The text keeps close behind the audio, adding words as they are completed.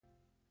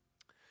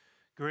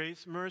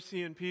Grace,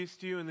 mercy, and peace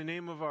to you in the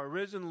name of our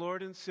risen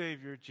Lord and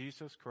Savior,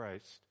 Jesus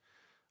Christ.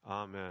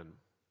 Amen.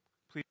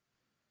 Please.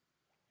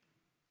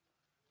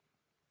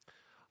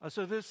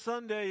 So this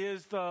Sunday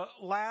is the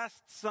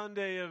last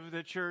Sunday of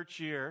the church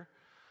year.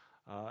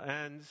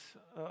 And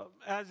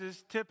as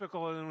is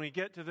typical, when we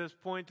get to this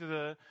point of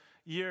the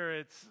year,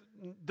 it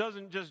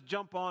doesn't just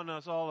jump on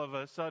us all of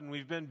a sudden.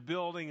 We've been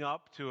building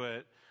up to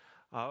it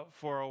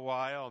for a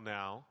while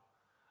now.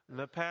 In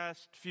the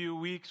past few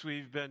weeks,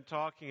 we've been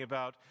talking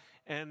about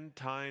end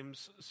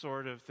times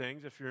sort of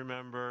things. If you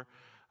remember,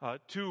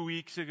 2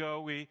 weeks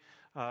ago, we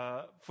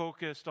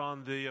focused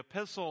on the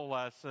epistle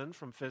lesson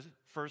from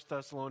 1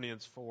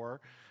 Thessalonians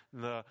 4,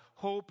 and the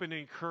hope and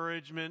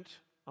encouragement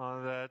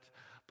that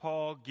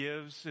Paul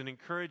gives and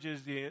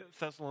encourages the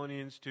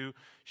Thessalonians to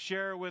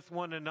share with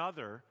one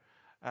another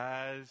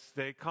as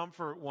they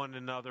comfort one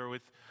another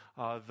with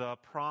the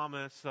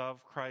promise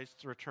of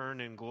Christ's return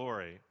in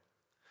glory.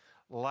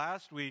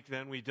 Last week,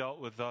 then, we dealt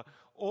with the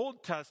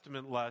Old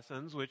Testament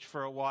lessons, which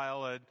for a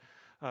while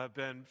had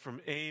been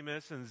from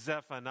Amos and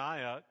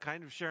Zephaniah,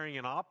 kind of sharing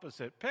an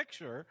opposite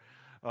picture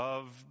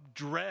of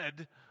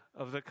dread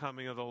of the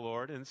coming of the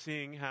Lord, and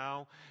seeing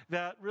how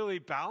that really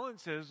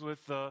balances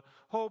with the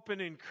hope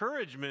and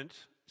encouragement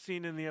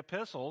seen in the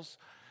epistles,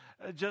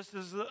 just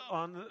as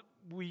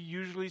we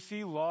usually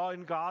see law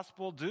and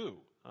gospel do,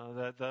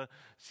 that the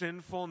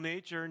sinful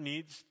nature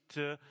needs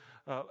to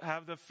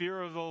have the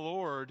fear of the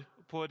Lord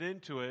put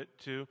into it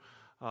to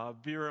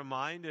be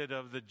reminded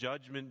of the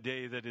judgment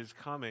day that is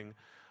coming,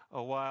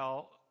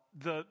 while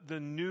the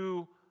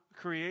new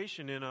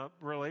creation in a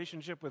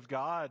relationship with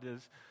God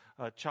is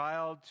a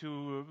child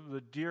to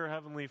the dear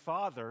Heavenly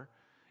Father,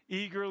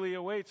 eagerly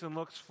awaits and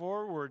looks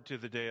forward to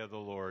the day of the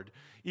Lord,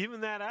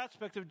 even that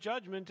aspect of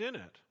judgment in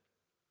it.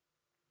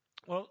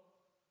 Well,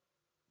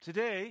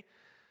 today,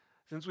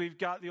 since we've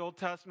got the Old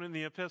Testament and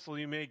the epistle,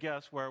 you may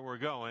guess where we're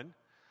going.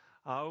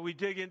 We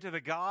dig into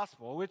the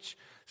gospel, which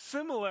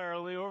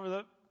similarly over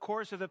the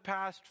course of the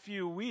past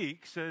few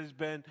weeks has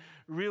been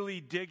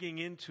really digging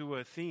into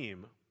a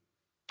theme.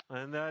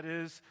 And that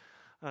is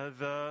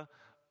the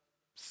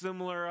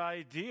similar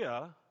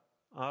idea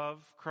of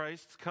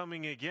Christ's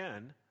coming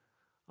again.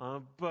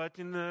 But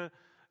in the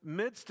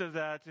midst of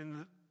that,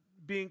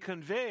 being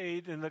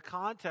conveyed in the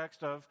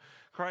context of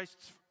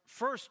Christ's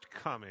first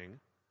coming,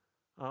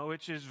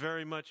 which is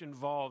very much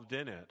involved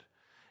in it.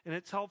 And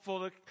it's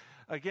helpful to,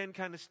 again,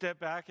 kind of step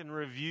back and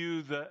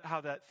review how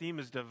that theme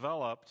has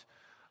developed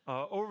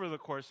over the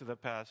course of the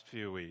past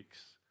few weeks.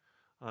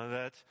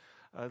 That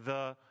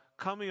the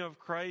coming of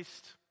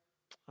Christ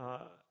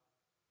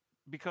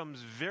becomes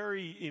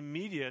very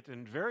immediate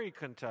and very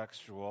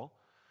contextual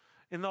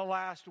in the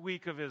last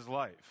week of his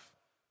life.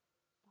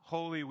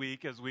 Holy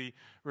Week, as we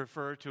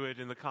refer to it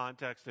in the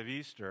context of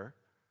Easter,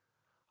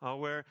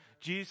 where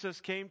Jesus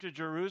came to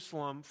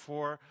Jerusalem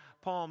for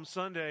Palm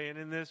Sunday, and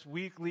in this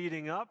week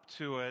leading up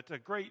to it, a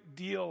great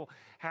deal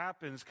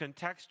happens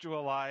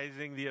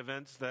contextualizing the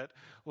events that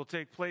will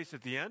take place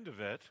at the end of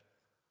it,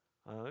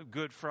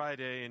 Good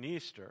Friday and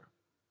Easter.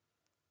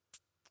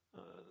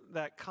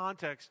 That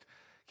context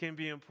can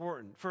be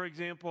important. For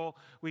example,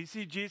 we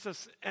see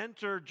Jesus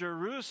enter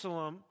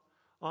Jerusalem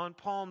on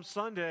Palm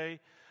Sunday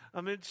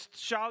amidst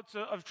shouts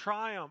of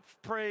triumph,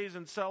 praise,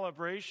 and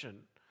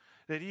celebration,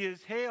 that he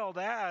is hailed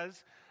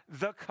as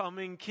the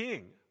coming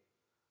king.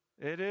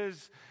 It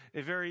is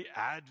a very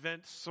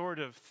Advent sort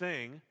of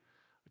thing,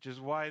 which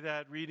is why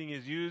that reading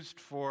is used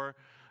for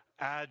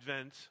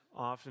Advent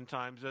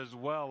oftentimes as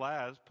well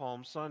as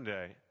Palm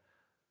Sunday.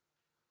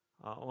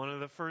 One of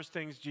the first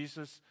things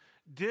Jesus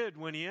did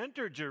when he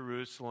entered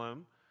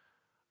Jerusalem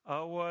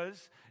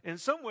was, in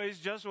some ways,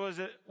 just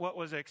what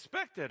was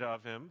expected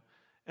of him,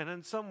 and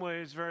in some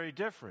ways very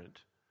different.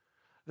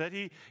 That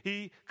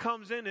he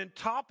comes in and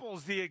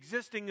topples the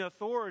existing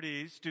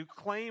authorities to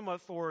claim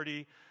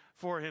authority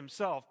for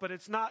himself. But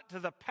it's not to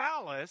the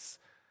palace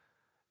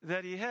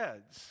that he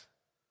heads.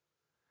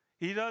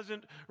 He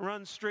doesn't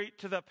run straight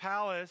to the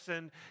palace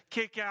and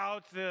kick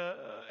out the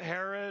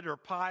Herod or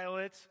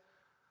Pilate,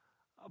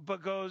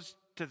 but goes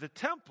to the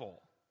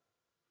temple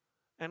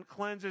and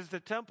cleanses the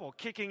temple,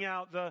 kicking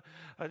out the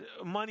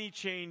money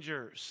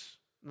changers,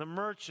 the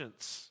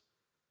merchants,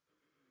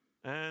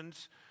 and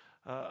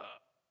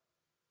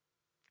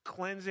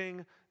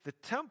cleansing the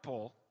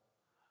temple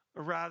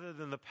rather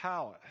than the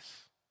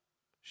palace,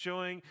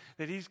 showing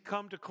that he's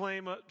come to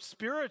claim a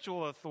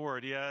spiritual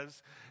authority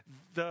as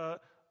the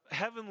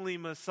heavenly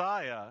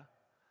Messiah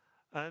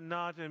and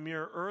not a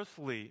mere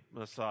earthly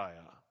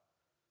Messiah.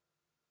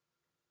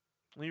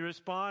 He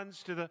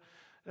responds to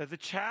the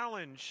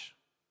challenge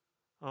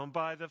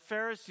by the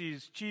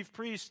Pharisees, chief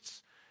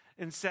priests,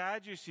 and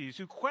Sadducees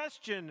who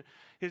question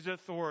his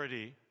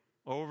authority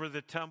over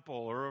the temple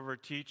or over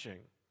teaching.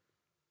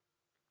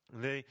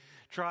 They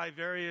try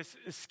various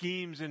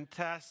schemes and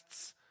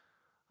tests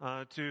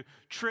to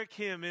trick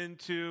him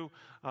into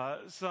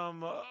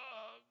some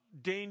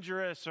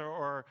dangerous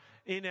or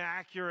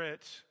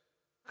inaccurate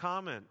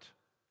comment.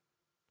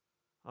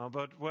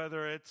 But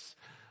whether it's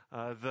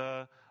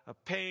the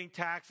paying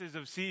taxes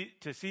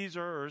to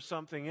Caesar or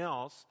something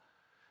else.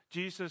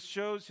 Jesus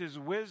shows his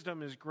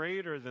wisdom is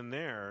greater than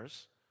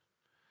theirs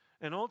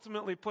and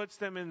ultimately puts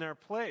them in their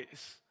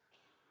place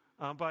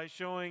by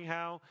showing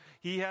how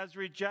he has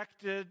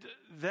rejected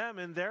them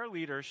in their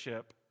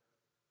leadership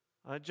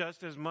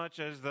just as much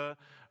as the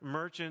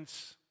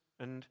merchants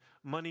and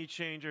money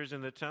changers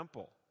in the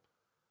temple.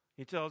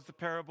 He tells the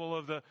parable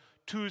of the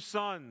two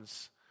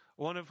sons,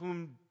 one of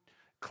whom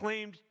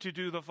claimed to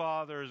do the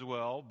Father's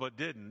will but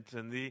didn't,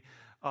 and the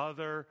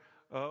other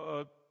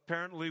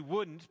apparently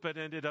wouldn't but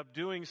ended up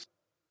doing so,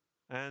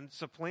 and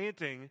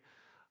supplanting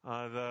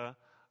the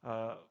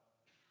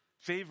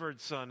favored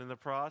son in the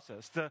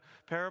process. The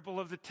parable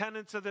of the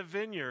tenants of the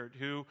vineyard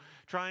who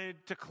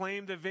tried to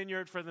claim the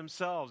vineyard for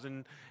themselves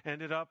and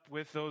ended up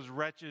with those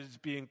wretches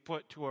being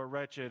put to a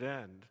wretched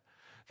end.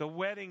 The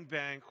wedding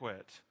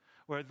banquet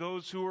where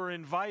those who were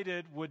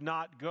invited would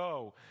not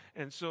go,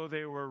 and so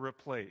they were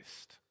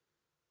replaced.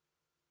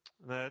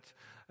 That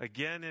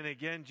again and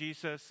again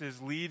Jesus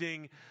is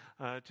leading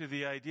to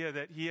the idea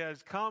that he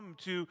has come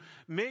to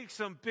make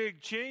some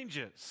big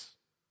changes.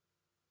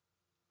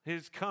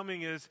 His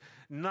coming is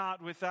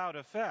not without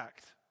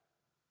effect.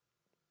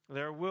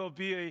 There will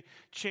be a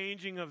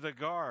changing of the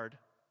guard,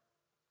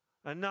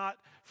 and not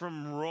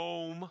from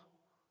Rome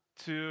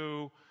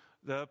to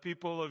the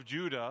people of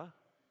Judah,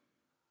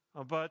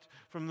 but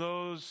from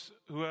those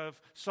who have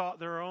sought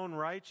their own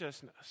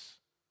righteousness,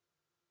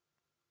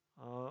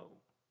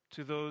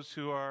 to those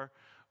who are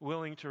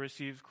willing to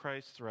receive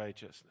Christ's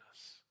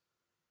righteousness.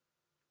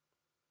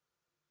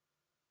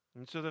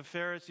 And so the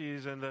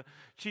Pharisees and the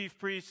chief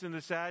priests and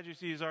the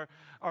Sadducees are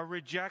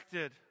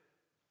rejected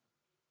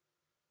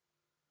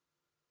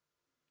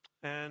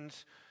and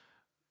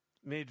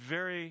made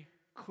very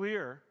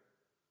clear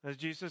as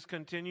Jesus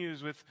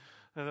continues with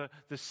the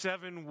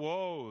 7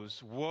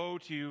 woes. Woe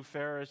to you,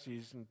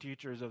 Pharisees and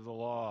teachers of the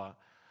law,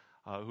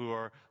 who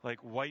are like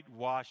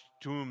whitewashed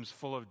tombs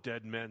full of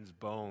dead men's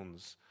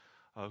bones,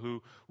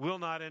 who will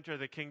not enter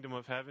the kingdom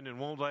of heaven and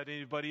won't let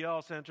anybody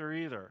else enter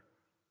either.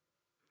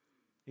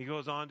 He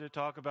goes on to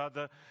talk about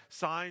the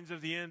signs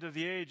of the end of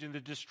the age and the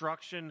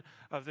destruction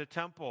of the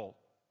temple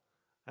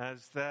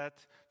as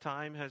that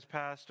time has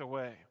passed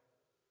away.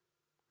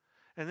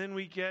 And then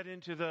we get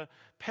into the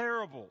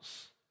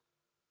parables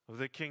of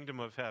the kingdom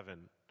of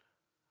heaven,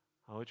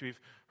 which we've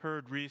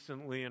heard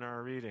recently in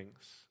our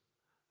readings,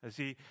 as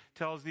he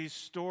tells these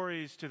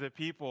stories to the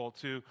people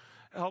to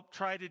help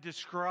try to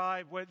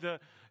describe what the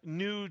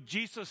new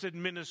Jesus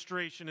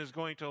administration is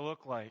going to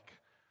look like,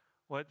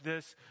 what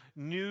this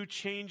new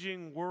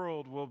changing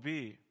world will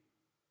be.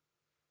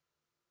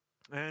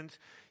 And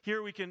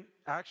here we can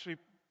actually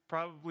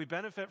probably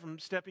benefit from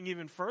stepping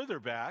even further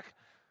back,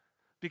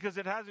 because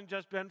it hasn't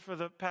just been for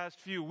the past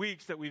few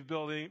weeks that we've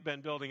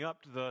been building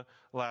up to the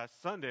last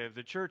Sunday of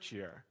the church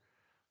year.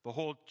 The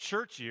whole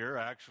church year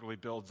actually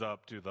builds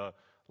up to the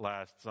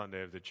last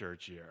Sunday of the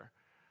church year.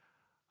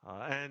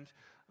 And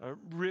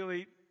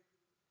really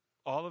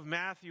all of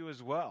Matthew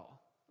as well,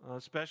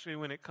 especially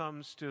when it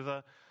comes to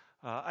the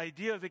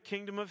idea of the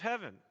kingdom of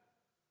heaven.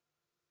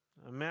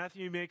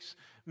 Matthew makes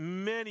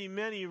many,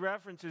 many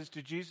references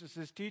to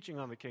Jesus' teaching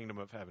on the kingdom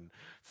of heaven.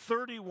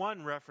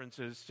 31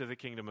 references to the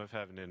kingdom of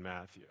heaven in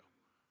Matthew.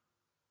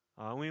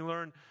 We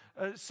learn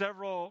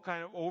several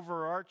kind of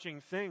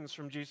overarching things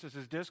from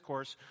Jesus'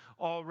 discourse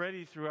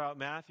already throughout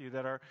Matthew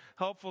that are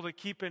helpful to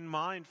keep in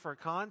mind for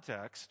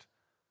context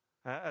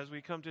as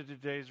we come to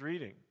today's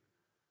reading.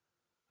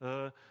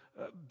 The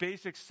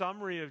basic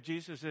summary of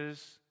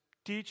Jesus'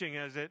 teaching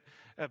as it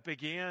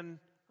began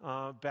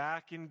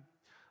back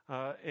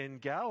in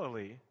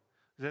Galilee,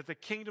 that the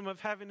kingdom of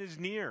heaven is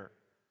near.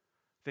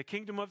 The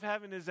kingdom of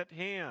heaven is at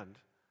hand.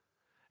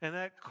 And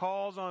that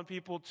calls on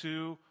people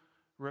to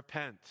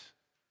repent.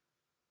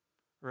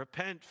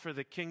 Repent, for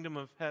the kingdom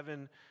of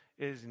heaven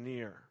is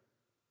near.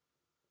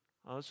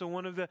 So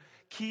one of the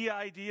key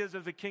ideas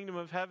of the kingdom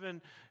of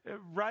heaven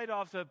right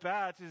off the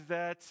bat is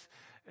that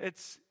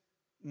it's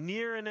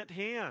near and at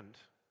hand,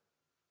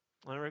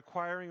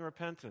 requiring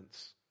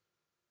repentance.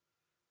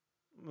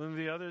 One of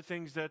the other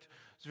things that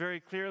is very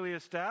clearly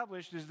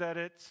established is that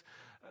it's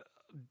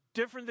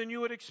different than you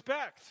would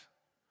expect.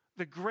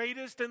 The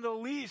greatest and the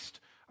least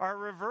are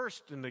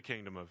reversed in the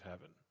kingdom of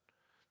heaven.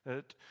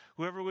 That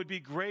whoever would be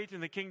great in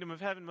the kingdom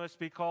of heaven must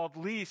be called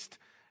least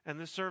and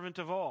the servant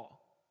of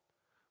all,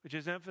 which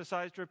is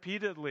emphasized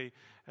repeatedly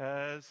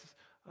as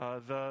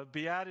the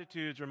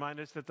Beatitudes remind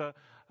us that the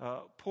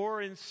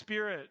poor in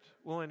spirit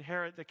will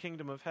inherit the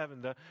kingdom of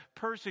heaven. The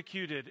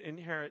persecuted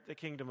inherit the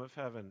kingdom of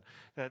heaven.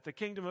 That the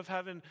kingdom of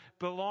heaven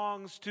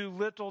belongs to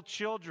little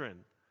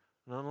children.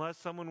 And unless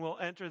someone will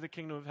enter the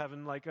kingdom of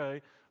heaven like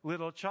a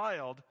little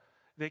child,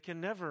 they can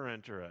never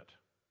enter it.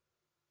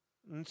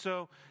 And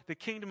so the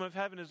kingdom of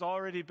heaven has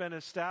already been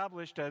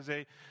established as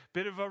a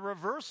bit of a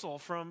reversal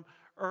from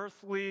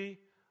earthly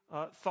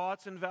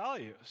thoughts and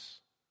values.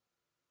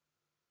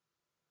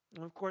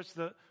 And of course,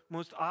 the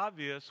most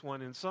obvious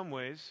one in some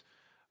ways,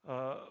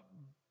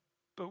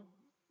 but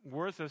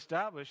worth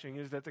establishing,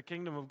 is that the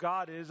kingdom of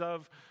God is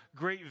of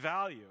great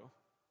value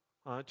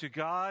to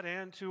God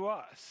and to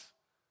us.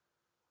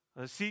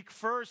 Seek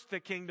first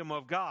the kingdom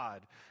of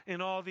God, and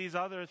all these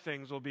other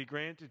things will be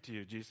granted to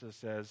you, Jesus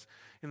says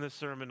in the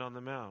Sermon on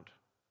the Mount.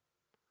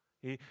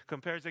 He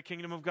compares the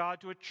kingdom of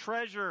God to a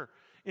treasure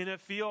in a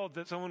field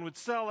that someone would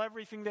sell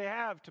everything they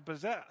have to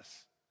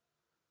possess.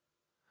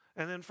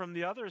 And then from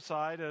the other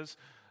side, as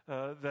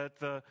that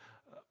the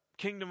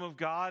kingdom of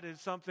God is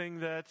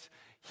something that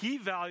he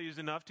values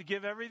enough to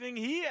give everything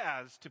he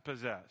has to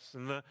possess.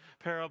 In the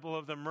parable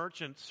of the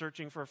merchant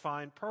searching for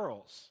fine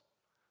pearls.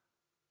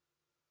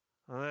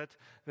 That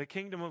the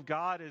kingdom of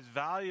God is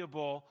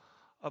valuable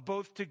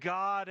both to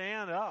God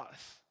and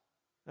us,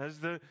 as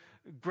the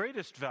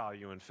greatest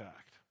value, in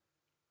fact.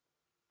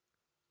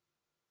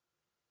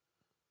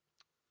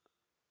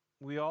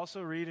 We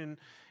also read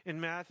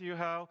in Matthew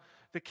how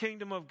the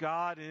kingdom of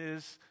God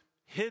is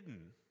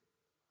hidden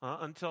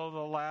until the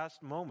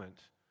last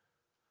moment.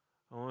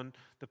 In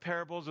the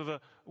parables of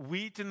the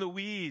wheat and the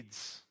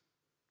weeds,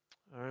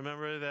 I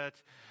remember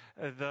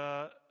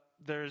that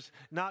there's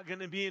not going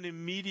to be an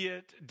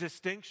immediate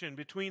distinction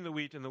between the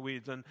wheat and the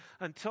weeds. And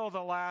until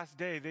the last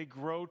day, they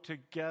grow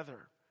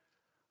together.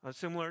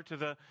 Similar to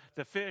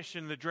the fish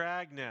in the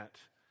dragnet.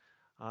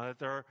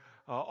 They're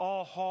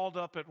all hauled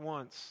up at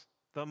once.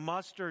 The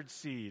mustard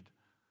seed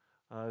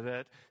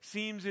that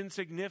seems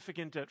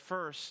insignificant at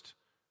first.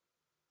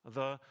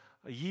 The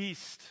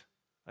yeast,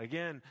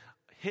 again,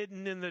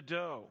 hidden in the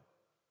dough.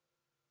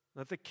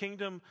 That the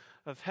kingdom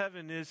of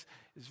heaven is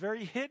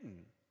very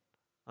hidden.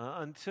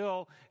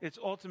 Until it's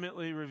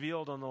ultimately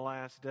revealed on the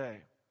last day.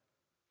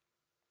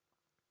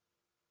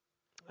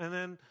 And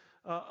then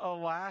a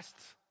last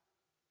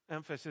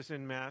emphasis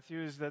in Matthew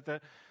is that the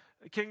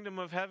kingdom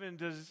of heaven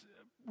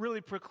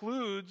really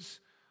precludes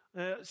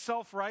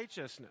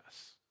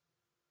self-righteousness.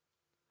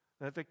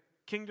 That the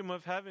kingdom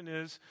of heaven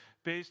is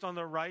based on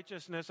the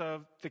righteousness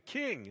of the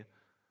king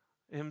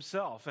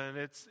himself, and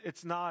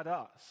it's not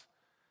us.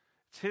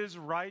 It's his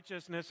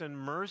righteousness and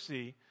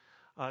mercy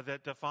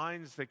that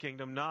defines the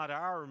kingdom, not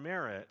our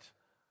merit.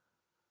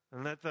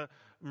 And that the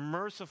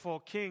merciful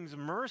king's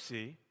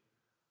mercy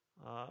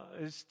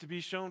is to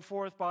be shown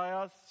forth by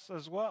us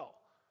as well.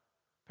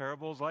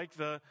 Parables like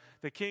the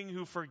king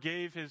who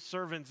forgave his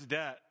servant's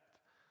debt.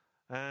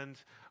 And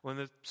when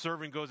the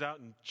servant goes out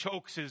and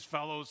chokes his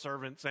fellow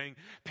servant saying,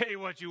 "Pay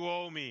what you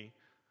owe me."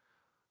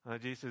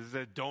 Jesus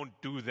said, "Don't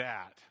do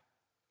that."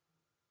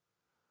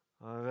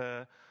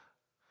 The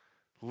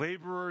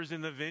laborers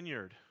in the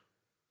vineyard,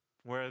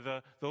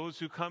 where those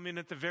who come in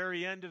at the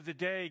very end of the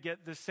day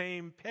get the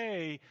same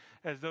pay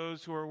as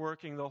those who are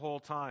working the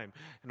whole time.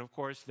 And of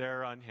course,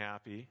 they're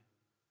unhappy.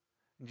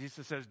 And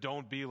Jesus says,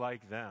 don't be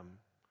like them.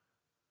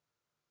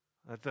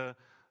 That the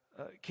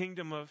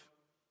kingdom of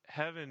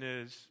heaven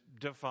is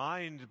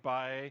defined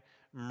by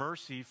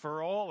mercy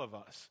for all of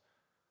us.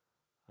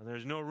 And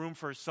there's no room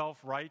for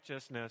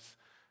self-righteousness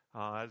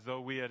as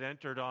though we had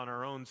entered on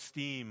our own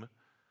steam,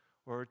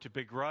 or to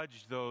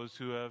begrudge those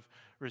who have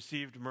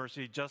received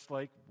mercy just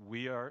like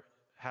we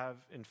have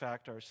in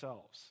fact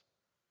ourselves.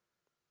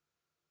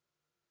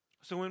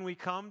 So when we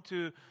come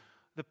to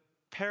the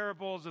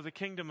parables of the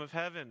kingdom of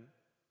heaven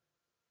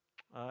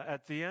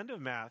at the end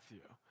of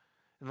Matthew,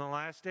 in the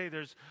last day,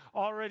 there's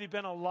already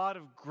been a lot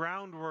of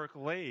groundwork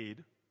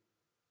laid,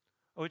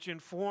 which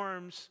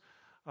informs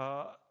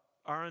our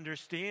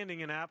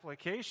understanding and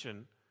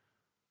application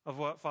of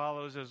what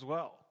follows as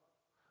well.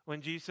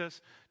 When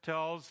Jesus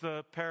tells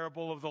the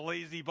parable of the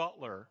lazy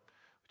butler,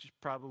 which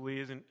probably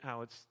isn't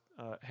how it's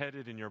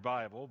headed in your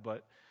Bible,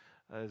 but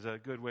is a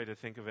good way to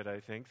think of it, I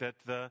think, that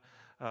the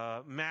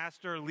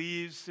master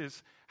leaves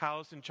his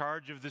house in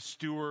charge of the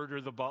steward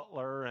or the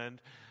butler,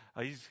 and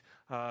he's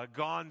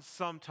gone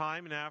some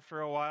time, and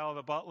after a while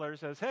the butler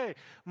says, "Hey,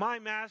 my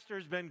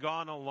master's been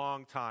gone a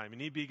long time,"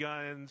 and he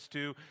begins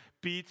to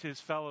beat his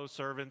fellow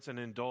servants and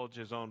indulge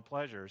his own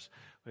pleasures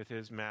with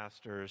his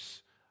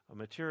master's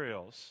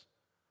materials.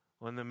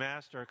 When the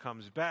master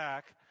comes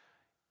back,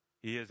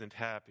 he isn't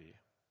happy.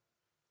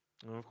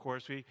 And of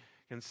course, we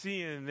can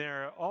see in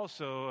there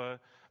also a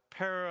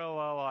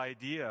parallel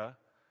idea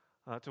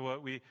to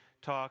what we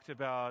talked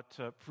about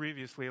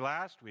previously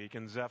last week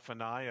in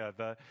Zephaniah,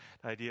 the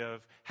idea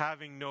of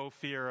having no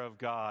fear of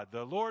God.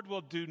 The Lord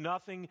will do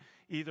nothing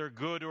either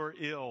good or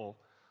ill,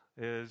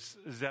 is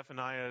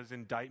Zephaniah's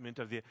indictment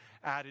of the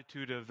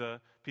attitude of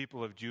the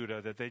people of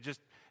Judah, that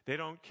they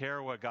don't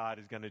care what God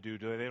is going to do.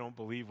 They don't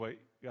believe what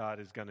God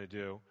is going to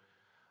do.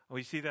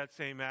 We see that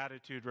same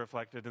attitude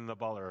reflected in the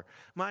butler.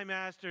 My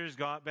master's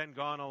been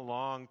gone a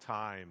long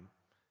time.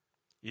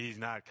 He's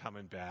not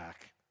coming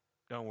back.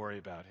 Don't worry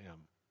about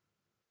him.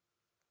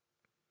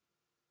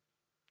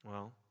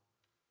 Well,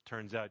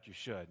 turns out you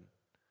should.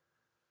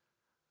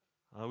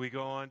 We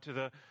go on to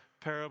the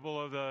parable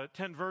of the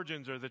 10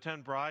 virgins or the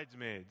 10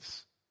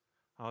 bridesmaids.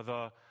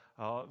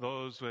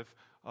 Those with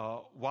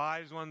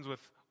wise ones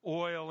with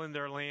oil in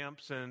their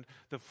lamps, and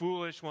the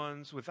foolish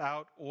ones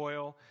without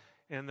oil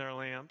in their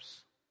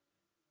lamps.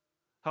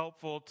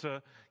 Helpful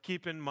to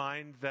keep in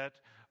mind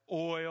that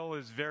oil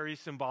is very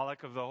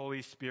symbolic of the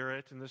Holy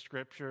Spirit in the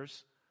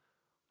Scriptures.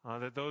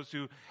 that those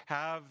who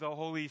have the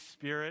Holy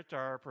Spirit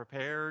are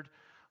prepared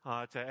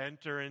to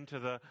enter into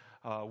the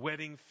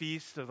wedding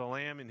feast of the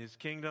Lamb in his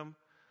kingdom,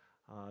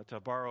 to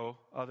borrow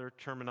other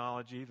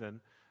terminology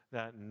than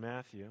that in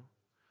Matthew,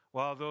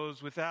 while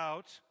those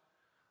without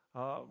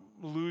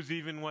lose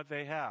even what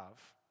they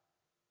have,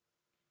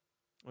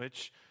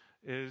 which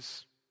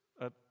is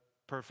a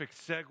perfect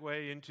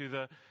segue into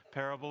the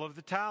parable of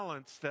the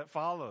talents that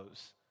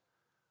follows,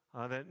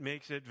 that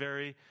makes it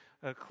very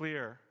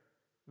clear.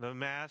 The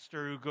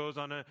master who goes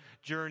on a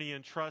journey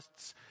and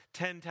trusts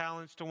 10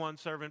 talents to one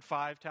servant,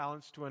 5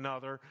 talents to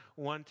another,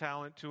 1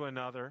 talent to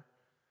another.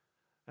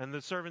 And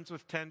the servants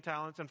with 10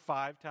 talents and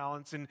 5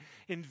 talents and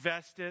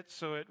invest it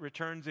so it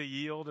returns a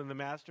yield. And the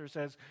master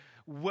says,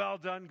 "Well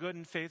done, good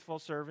and faithful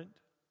servant.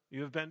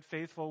 You have been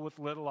faithful with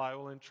little, I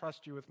will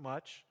entrust you with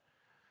much."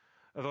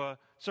 The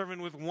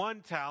servant with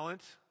 1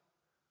 talent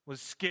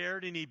was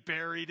scared and he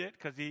buried it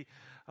because he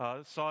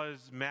saw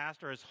his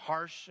master as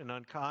harsh and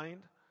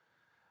unkind.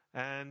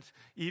 And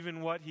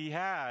even what he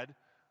had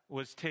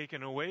was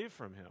taken away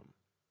from him.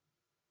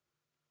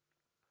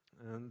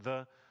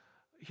 And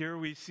here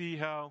we see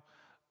how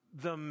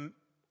the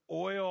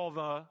oil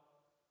the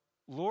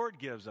Lord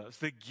gives us,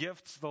 the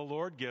gifts the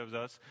Lord gives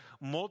us,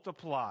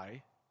 multiply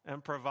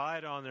and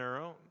provide on their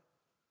own.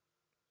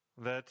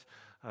 That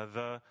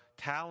the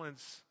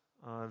talents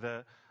of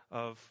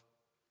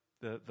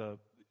the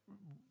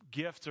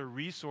gifts or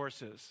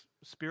resources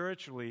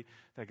spiritually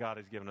that God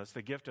has given us,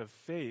 the gift of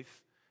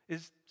faith,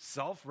 is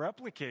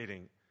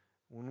self-replicating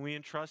when we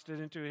entrust it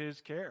into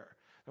his care.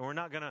 And we're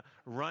not going to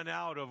run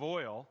out of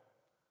oil.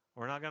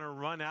 We're not going to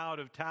run out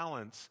of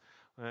talents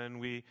when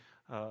we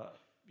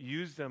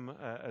use them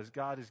as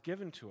God has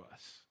given to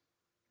us.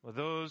 Well,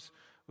 those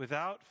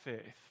without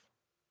faith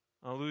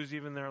lose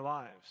even their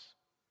lives.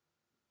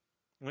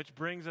 Which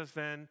brings us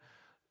then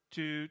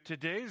to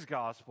today's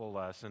gospel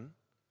lesson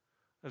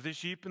of the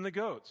sheep and the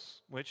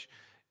goats, which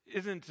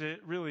isn't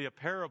really a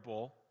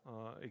parable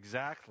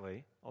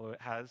exactly, although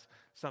it has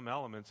some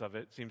elements of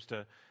it. It seems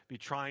to be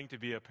trying to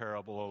be a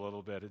parable a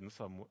little bit in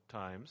some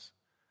times.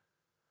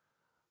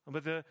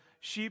 But the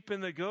sheep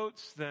and the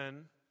goats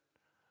then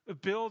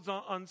builds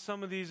on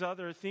some of these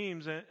other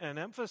themes and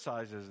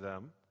emphasizes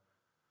them.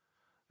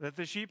 That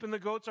the sheep and the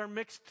goats are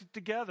mixed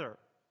together,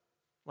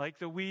 like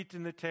the wheat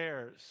and the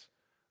tares,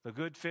 the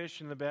good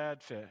fish and the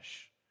bad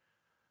fish.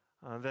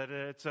 That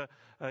it's a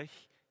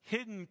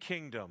hidden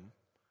kingdom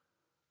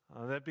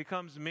that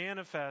becomes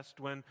manifest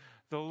when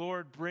the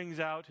Lord brings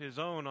out his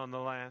own on the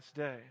last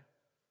day.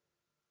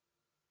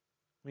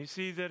 We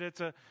see that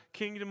it's a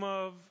kingdom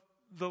of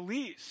the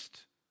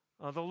least,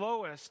 the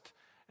lowest,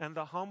 and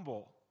the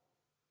humble.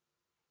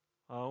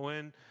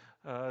 When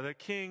the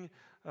king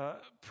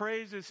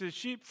praises his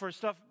sheep for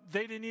stuff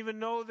they didn't even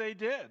know they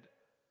did.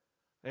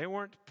 They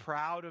weren't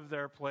proud of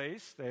their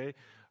place. They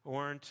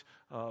weren't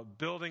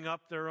building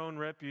up their own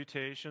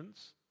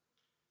reputations.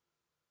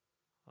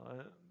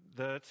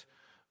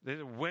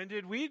 When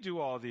did we do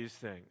all these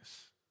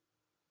things?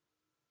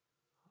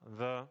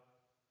 The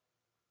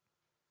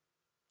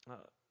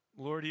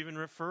Lord even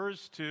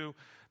refers to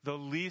the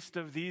least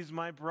of these,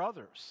 my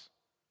brothers.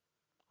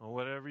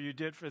 Whatever you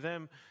did for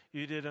them,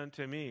 you did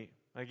unto me.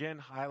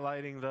 Again,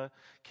 highlighting the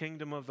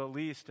kingdom of the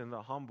least and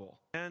the humble.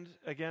 And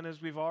again,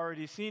 as we've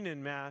already seen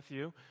in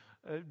Matthew,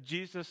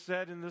 Jesus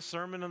said in the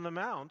Sermon on the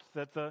Mount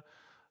that the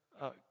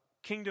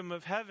kingdom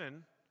of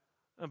heaven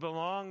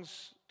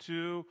belongs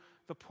to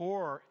the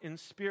poor in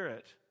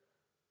spirit.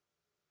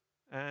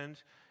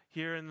 And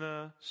here in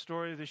the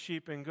story of the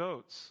sheep and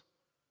goats,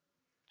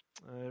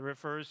 it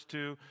refers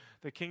to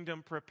the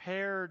kingdom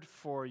prepared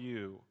for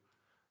you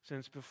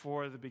since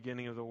before the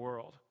beginning of the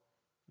world.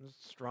 It's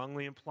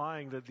strongly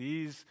implying that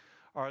these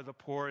are the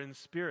poor in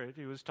spirit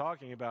he was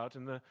talking about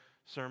in the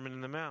Sermon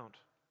on the Mount.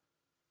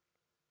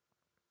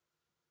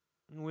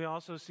 And we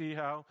also see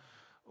how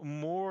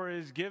more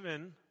is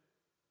given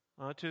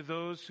to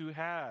those who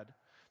had.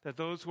 That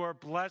those who are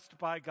blessed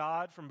by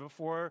God from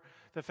before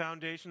the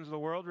foundations of the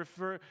world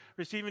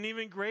receive an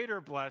even greater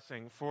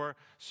blessing for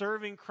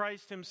serving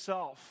Christ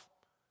himself,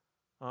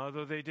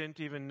 though they didn't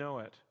even know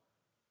it.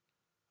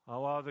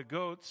 While the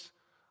goats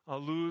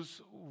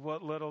lose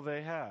what little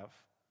they have.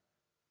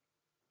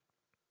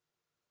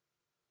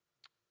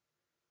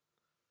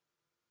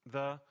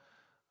 The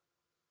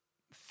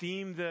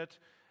theme that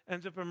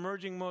ends up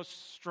emerging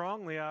most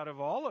strongly out of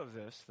all of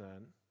this,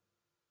 then,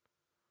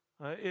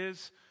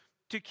 is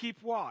to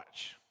keep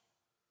watch.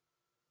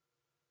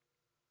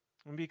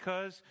 And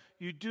because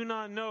you do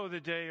not know the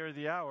day or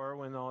the hour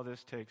when all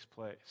this takes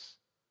place.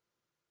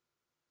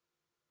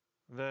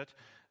 That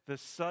the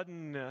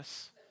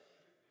suddenness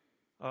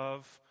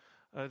of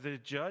the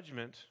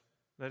judgment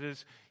that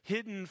is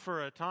hidden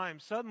for a time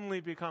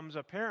suddenly becomes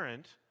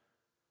apparent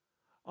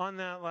on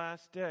that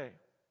last day.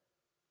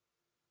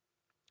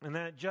 And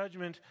that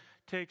judgment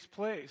takes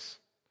place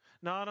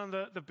not on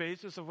the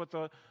basis of what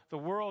the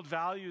world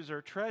values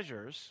or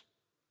treasures,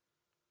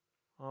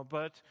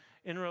 but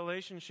in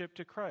relationship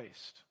to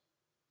Christ.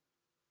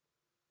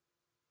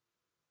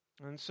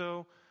 And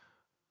so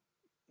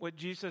what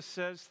Jesus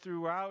says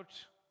throughout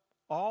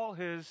all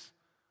his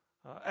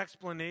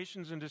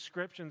explanations and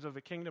descriptions of the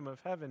kingdom of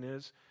heaven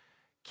is,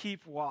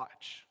 keep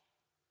watch.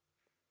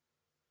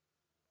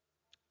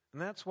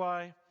 And that's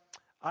why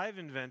I've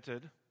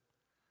invented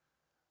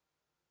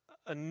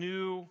a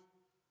new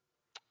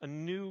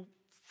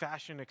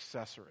fashion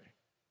accessory.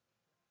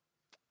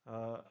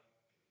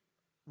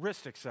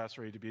 Wrist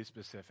accessory, to be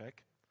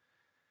specific.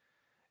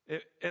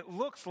 It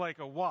looks like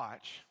a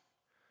watch,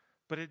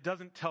 but it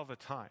doesn't tell the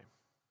time.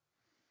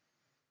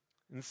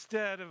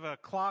 Instead of a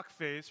clock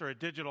face or a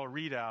digital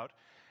readout,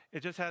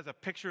 it just has a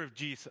picture of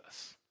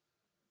Jesus.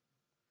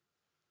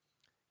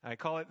 I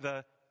call it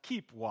the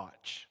Keep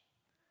Watch.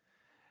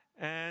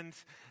 And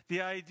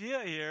the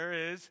idea here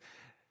is,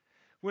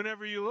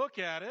 whenever you look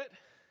at it,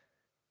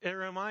 it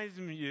reminds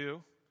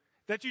you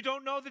that you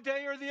don't know the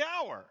day or the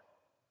hour,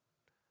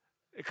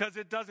 because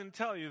it doesn't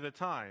tell you the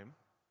time.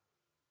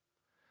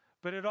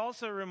 But it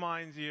also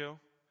reminds you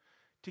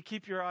to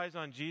keep your eyes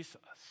on Jesus.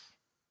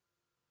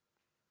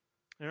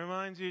 It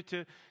reminds you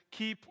to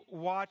keep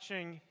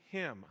watching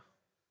him.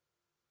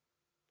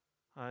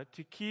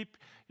 To keep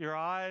your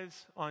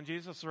eyes on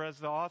Jesus, or as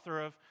the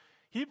author of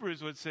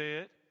Hebrews would say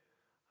it,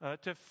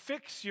 to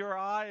fix your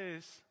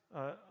eyes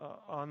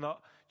on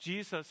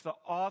Jesus, the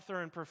author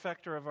and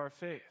perfecter of our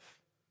faith.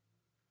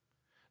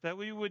 That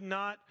we would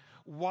not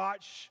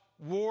watch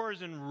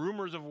wars and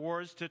rumors of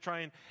wars to try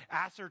and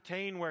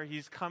ascertain where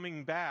he's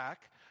coming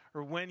back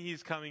or when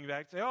he's coming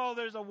back. Say, oh,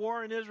 there's a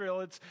war in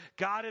Israel, it's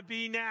got to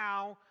be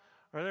now.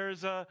 Or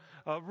there's a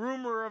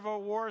rumor of a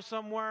war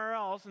somewhere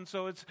else, and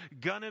so it's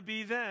going to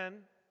be then.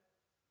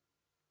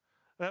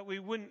 That we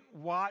wouldn't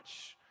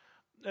watch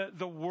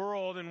the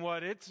world and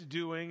what it's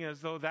doing as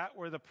though that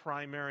were the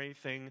primary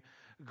thing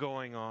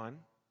going on.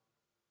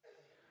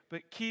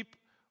 But keep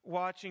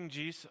watching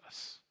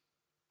Jesus.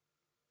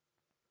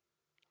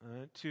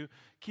 To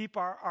keep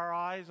our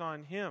eyes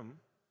on him,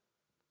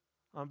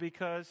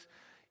 because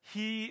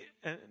he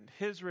and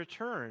his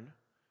return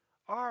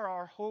are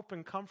our hope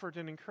and comfort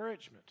and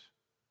encouragement.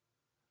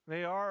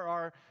 They are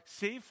our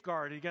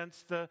safeguard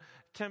against the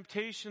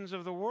temptations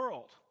of the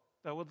world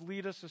that would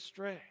lead us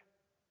astray.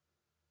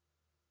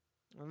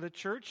 And the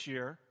church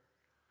year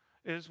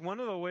is one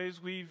of the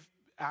ways we've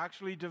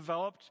actually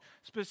developed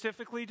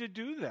specifically to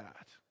do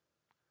that.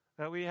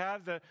 That we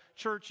have the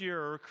church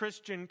year or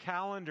Christian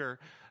calendar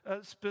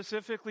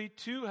specifically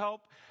to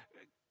help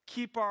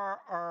keep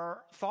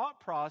our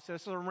thought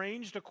process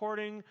arranged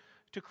according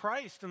to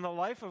Christ and the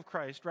life of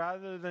Christ,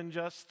 rather than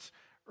just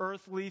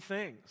earthly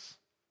things.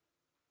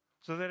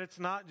 So that it's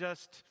not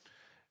just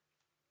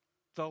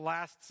the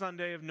last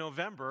Sunday of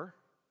November,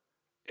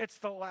 it's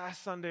the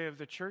last Sunday of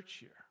the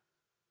church year.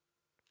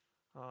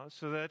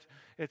 So that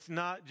it's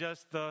not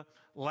just the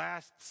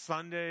last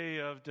Sunday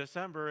of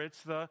December,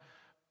 it's the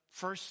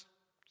first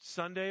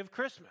Sunday of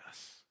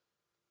Christmas.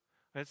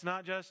 It's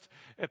not just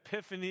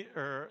Epiphany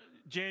or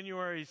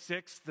January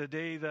 6th, the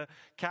day the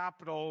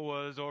Capitol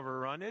was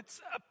overrun.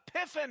 It's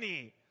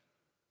Epiphany.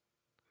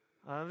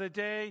 The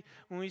day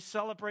when we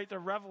celebrate the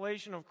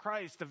revelation of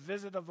Christ, the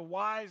visit of the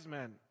wise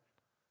men.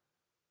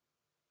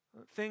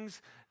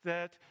 Things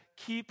that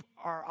keep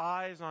our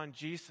eyes on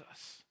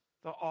Jesus,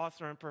 the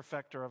author and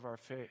perfecter of our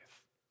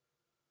faith.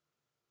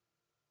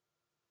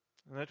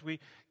 And that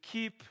we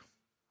keep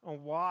a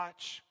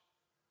watch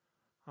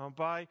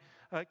by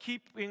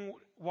keeping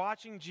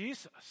watching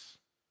Jesus,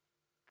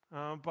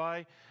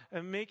 by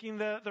making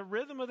the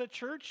rhythm of the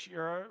church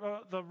year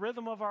the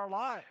rhythm of our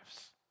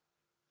lives.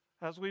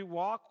 As we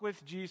walk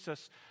with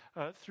Jesus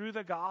through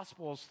the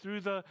Gospels,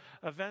 through the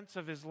events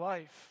of his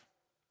life.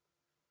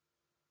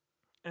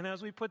 And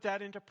as we put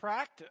that into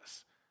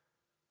practice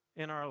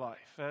in our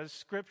life, as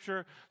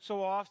Scripture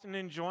so often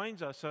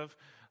enjoins us of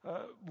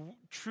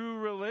true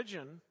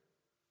religion,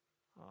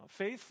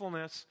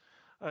 faithfulness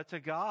to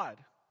God,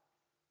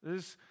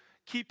 is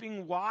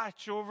keeping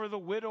watch over the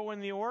widow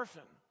and the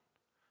orphan,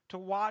 to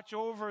watch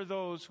over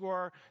those who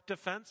are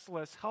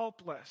defenseless,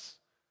 helpless,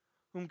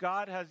 whom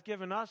God has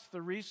given us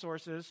the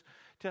resources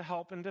to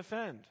help and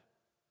defend.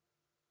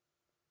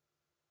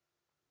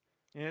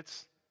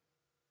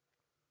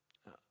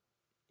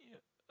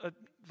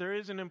 There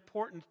is an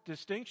important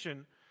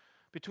distinction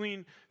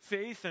between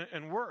faith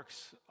and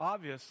works,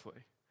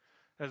 obviously.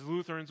 As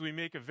Lutherans, we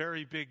make a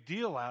very big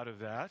deal out of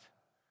that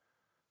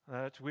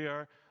we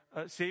are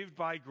saved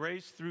by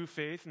grace through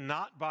faith,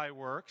 not by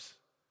works.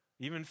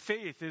 Even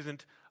faith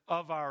isn't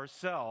of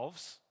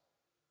ourselves.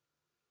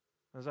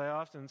 As I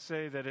often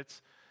say, that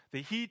it's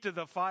the heat of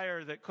the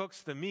fire that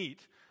cooks the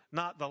meat,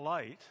 not the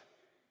light.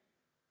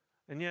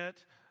 And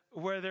yet,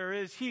 where there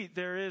is heat,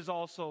 there is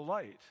also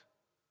light.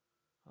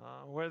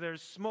 Where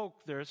there's smoke,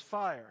 there's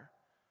fire.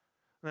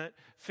 That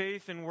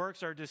faith and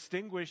works are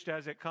distinguished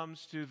as it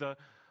comes to the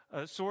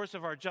source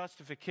of our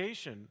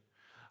justification.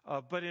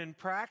 But in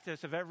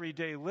practice of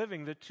everyday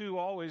living, the two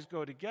always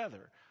go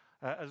together.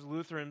 As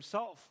Luther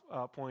himself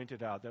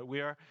pointed out, that we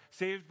are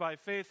saved by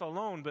faith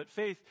alone, but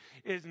faith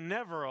is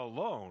never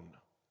alone.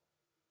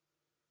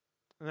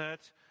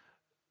 That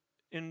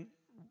in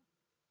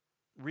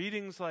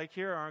readings like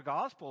here are a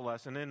gospel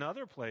lesson in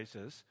other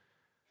places,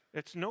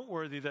 it's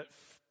noteworthy that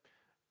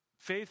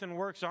faith and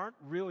works aren't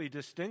really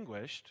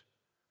distinguished.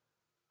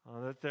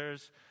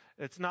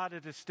 It's not a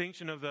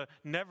distinction of the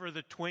never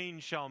the twain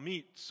shall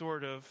meet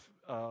sort of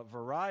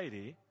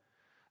variety.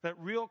 That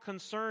real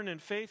concern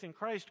and faith in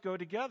Christ go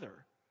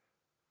together.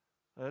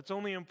 It's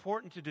only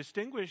important to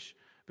distinguish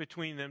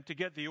between them to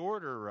get the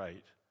order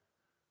right.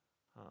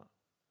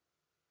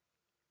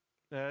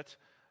 That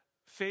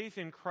faith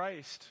in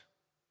Christ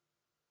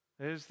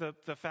is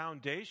the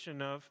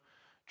foundation of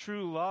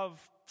true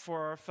love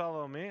for our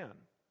fellow man.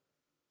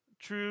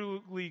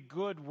 Truly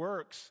good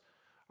works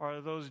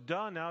are those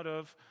done out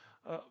of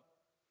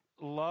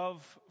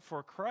love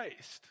for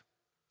Christ,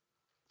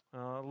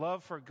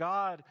 love for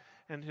God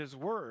and His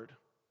Word.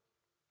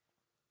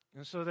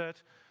 And so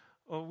that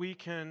we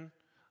can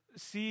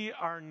see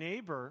our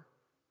neighbor,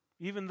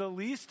 even the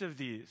least of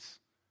these,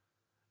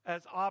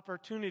 as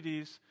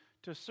opportunities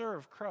to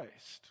serve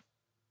Christ.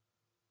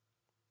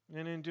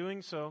 And in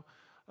doing so,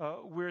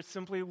 we're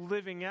simply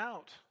living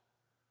out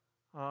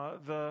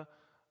the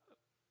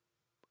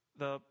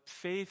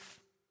faith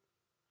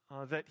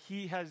that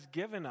He has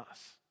given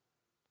us.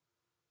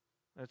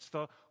 It's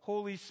the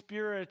Holy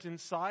Spirit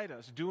inside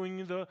us,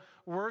 doing the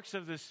works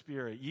of the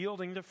Spirit,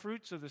 yielding the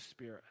fruits of the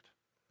Spirit.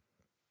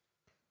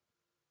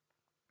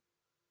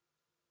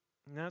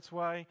 And that's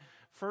why,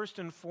 first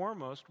and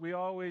foremost, we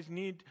always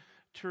need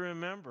to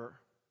remember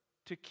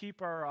to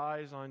keep our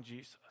eyes on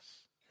Jesus.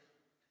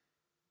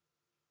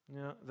 You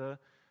know,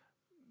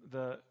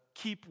 the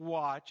keep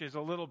watch is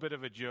a little bit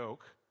of a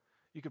joke.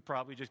 You could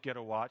probably just get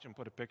a watch and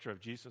put a picture of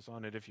Jesus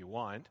on it if you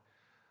want.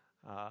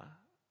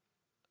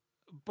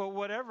 But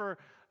whatever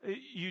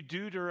you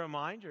do to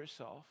remind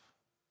yourself,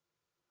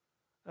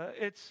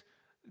 it's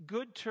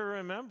good to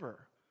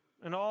remember.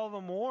 And all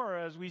the more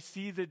as we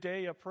see the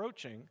day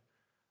approaching,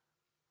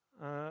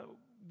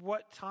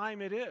 what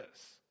time it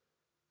is.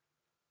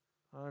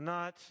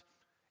 Not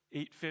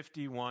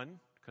 8:51,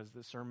 because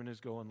the sermon is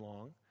going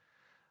long.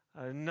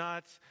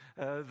 Not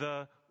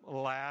the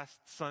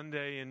last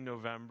Sunday in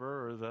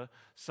November or the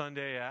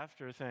Sunday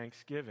after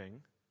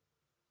Thanksgiving.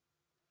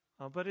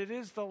 But it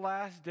is the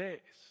last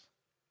days.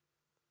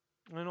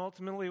 And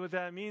ultimately what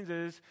that means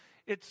is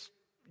it's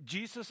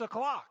Jesus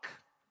o'clock.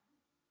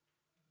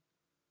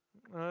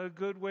 A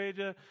good way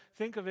to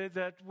think of it,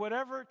 that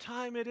whatever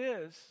time it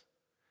is,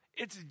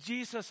 it's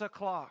Jesus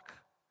o'clock.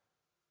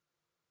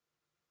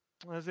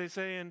 As they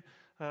say in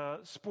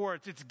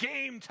sports, it's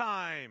game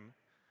time,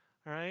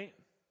 right?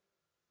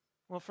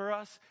 Well, for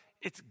us,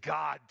 it's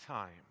God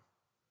time.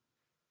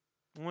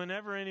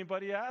 Whenever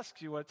anybody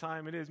asks you what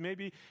time it is,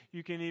 maybe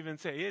you can even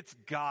say, it's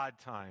God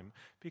time,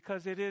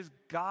 because it is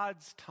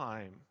God's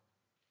time.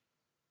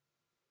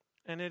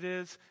 And it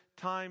is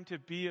time to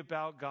be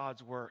about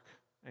God's work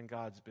and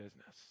God's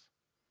business.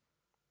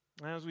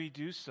 As we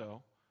do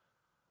so,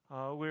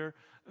 we're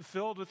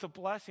filled with the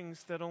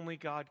blessings that only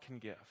God can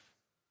give.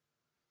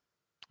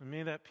 And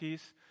may that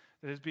peace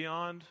that is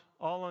beyond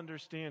all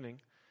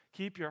understanding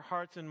keep your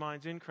hearts and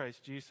minds in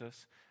Christ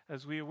Jesus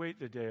as we await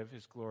the day of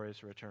His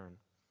glorious return.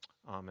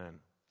 Amen.